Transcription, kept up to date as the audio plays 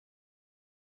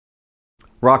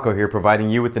Rocco here, providing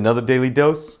you with another daily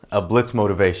dose of Blitz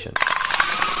Motivation.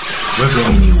 We're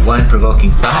bringing you one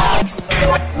provoking thought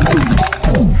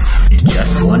in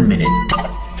just 1 minute.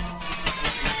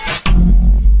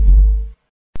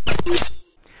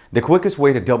 The quickest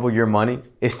way to double your money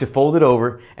is to fold it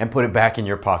over and put it back in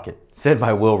your pocket, said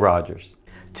by Will Rogers.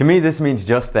 To me, this means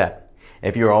just that.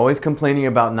 If you're always complaining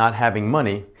about not having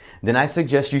money, then I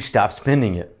suggest you stop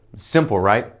spending it. Simple,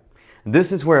 right?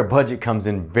 This is where a budget comes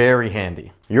in very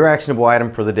handy. Your actionable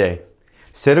item for the day.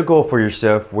 Set a goal for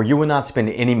yourself where you will not spend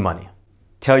any money.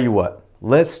 Tell you what,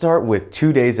 let's start with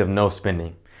 2 days of no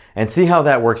spending and see how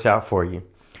that works out for you.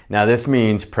 Now this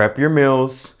means prep your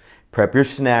meals, prep your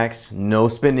snacks, no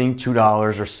spending $2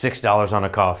 or $6 on a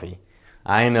coffee.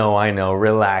 I know,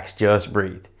 relax, just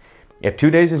breathe. If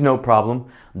 2 days is no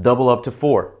problem, double up to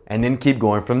 4 and then keep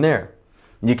going from there.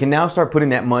 You can now start putting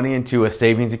that money into a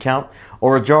savings account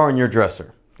or a jar in your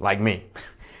dresser, like me.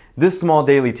 This small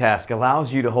daily task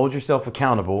allows you to hold yourself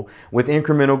accountable with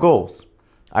incremental goals.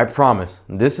 I promise,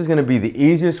 this is going to be the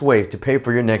easiest way to pay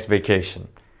for your next vacation.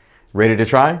 Ready to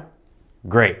try?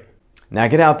 Great. Now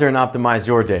get out there and optimize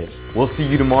your day. We'll see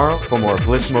you tomorrow for more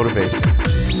Blitz Motivation.